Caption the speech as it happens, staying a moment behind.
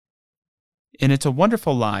In It's a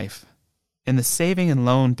Wonderful Life, in the Saving and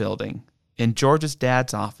Loan building, in George's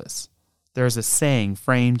dad's office, there is a saying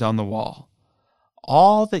framed on the wall.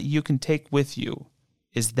 All that you can take with you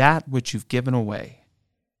is that which you've given away.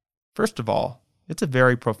 First of all, it's a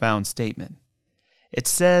very profound statement. It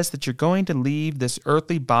says that you're going to leave this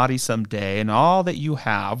earthly body someday, and all that you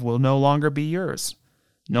have will no longer be yours.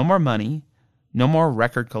 No more money, no more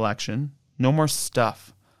record collection, no more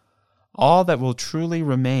stuff. All that will truly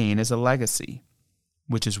remain is a legacy,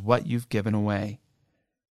 which is what you've given away.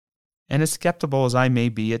 And as skeptical as I may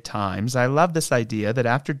be at times, I love this idea that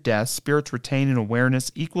after death, spirits retain an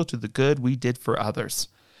awareness equal to the good we did for others.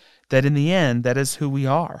 That in the end, that is who we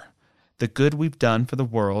are. The good we've done for the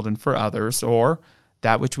world and for others, or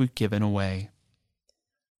that which we've given away.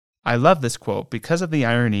 I love this quote because of the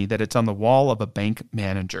irony that it's on the wall of a bank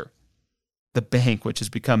manager. The bank, which has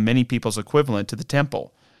become many people's equivalent to the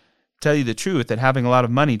temple. Tell you the truth, that having a lot of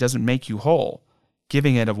money doesn't make you whole.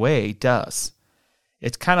 Giving it away does.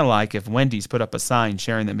 It's kind of like if Wendy's put up a sign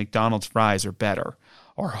sharing that McDonald's fries are better,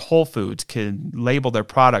 or Whole Foods can label their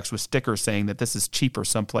products with stickers saying that this is cheaper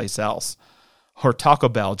someplace else, or Taco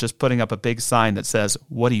Bell just putting up a big sign that says,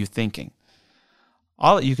 "What are you thinking?"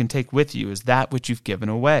 All that you can take with you is that which you've given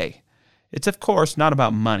away. It's of course not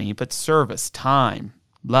about money, but service, time,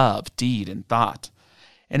 love, deed, and thought.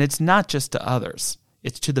 And it's not just to others.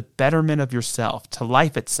 It's to the betterment of yourself, to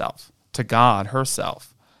life itself, to God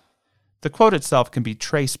herself. The quote itself can be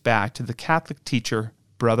traced back to the Catholic teacher,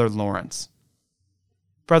 Brother Lawrence.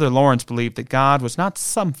 Brother Lawrence believed that God was not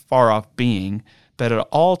some far-off being, but at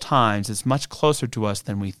all times is much closer to us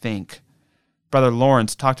than we think. Brother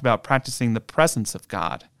Lawrence talked about practicing the presence of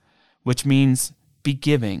God, which means be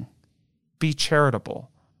giving, be charitable,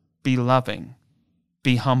 be loving,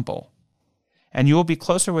 be humble. And you will be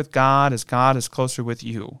closer with God as God is closer with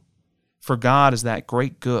you. For God is that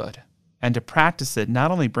great good, and to practice it not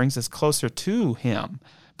only brings us closer to Him,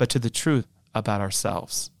 but to the truth about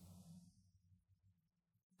ourselves.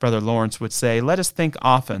 Brother Lawrence would say, let us think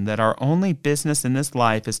often that our only business in this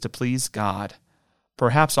life is to please God.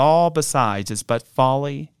 Perhaps all besides is but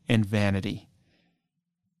folly and vanity.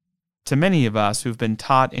 To many of us who've been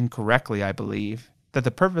taught incorrectly, I believe, that the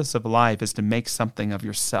purpose of life is to make something of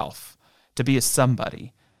yourself, to be a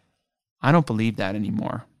somebody. I don't believe that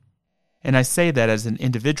anymore. And I say that as an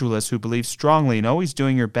individualist who believes strongly in always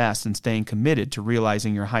doing your best and staying committed to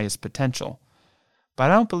realizing your highest potential. But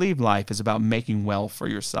I don't believe life is about making well for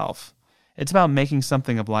yourself. It's about making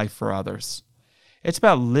something of life for others. It's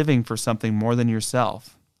about living for something more than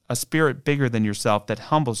yourself, a spirit bigger than yourself that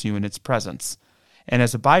humbles you in its presence, and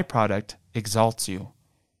as a byproduct, exalts you.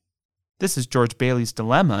 This is George Bailey's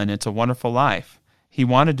dilemma in It's a Wonderful Life. He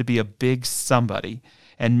wanted to be a big somebody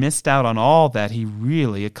and missed out on all that he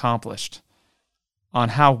really accomplished, on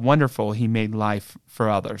how wonderful he made life for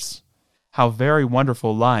others, how very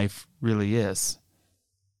wonderful life really is.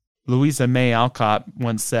 Louisa May Alcott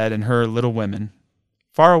once said in her Little Women,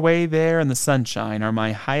 "Far away there in the sunshine are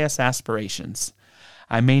my highest aspirations.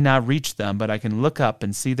 I may not reach them, but I can look up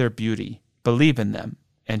and see their beauty, believe in them,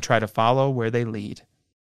 and try to follow where they lead."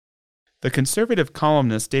 The conservative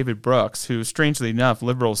columnist David Brooks, who strangely enough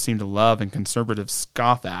liberals seem to love and conservatives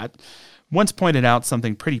scoff at, once pointed out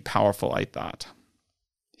something pretty powerful, I thought.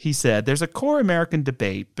 He said, there's a core American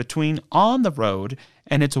debate between On the Road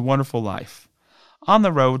and It's a Wonderful Life. On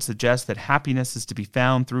the Road suggests that happiness is to be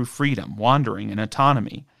found through freedom, wandering, and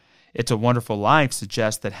autonomy. It's a Wonderful Life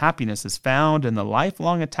suggests that happiness is found in the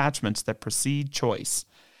lifelong attachments that precede choice.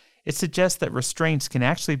 It suggests that restraints can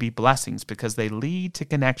actually be blessings because they lead to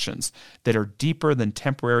connections that are deeper than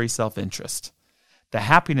temporary self-interest. The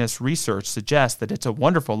happiness research suggests that It's a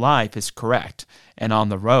Wonderful Life is correct, and On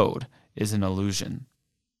the Road is an illusion.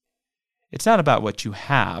 It's not about what you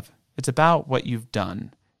have, it's about what you've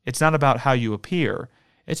done. It's not about how you appear,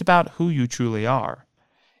 it's about who you truly are.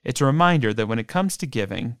 It's a reminder that when it comes to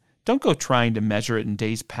giving, don't go trying to measure it in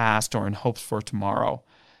days past or in hopes for tomorrow.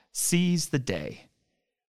 Seize the day.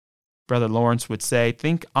 Brother Lawrence would say,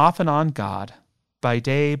 think often on God, by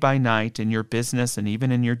day, by night, in your business and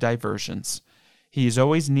even in your diversions. He is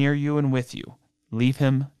always near you and with you. Leave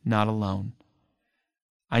him not alone.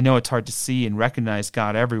 I know it's hard to see and recognize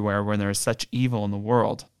God everywhere when there is such evil in the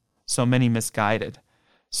world, so many misguided,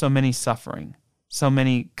 so many suffering, so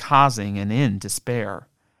many causing and in despair.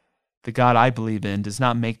 The God I believe in does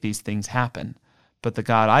not make these things happen, but the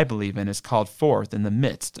God I believe in is called forth in the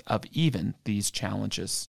midst of even these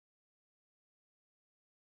challenges.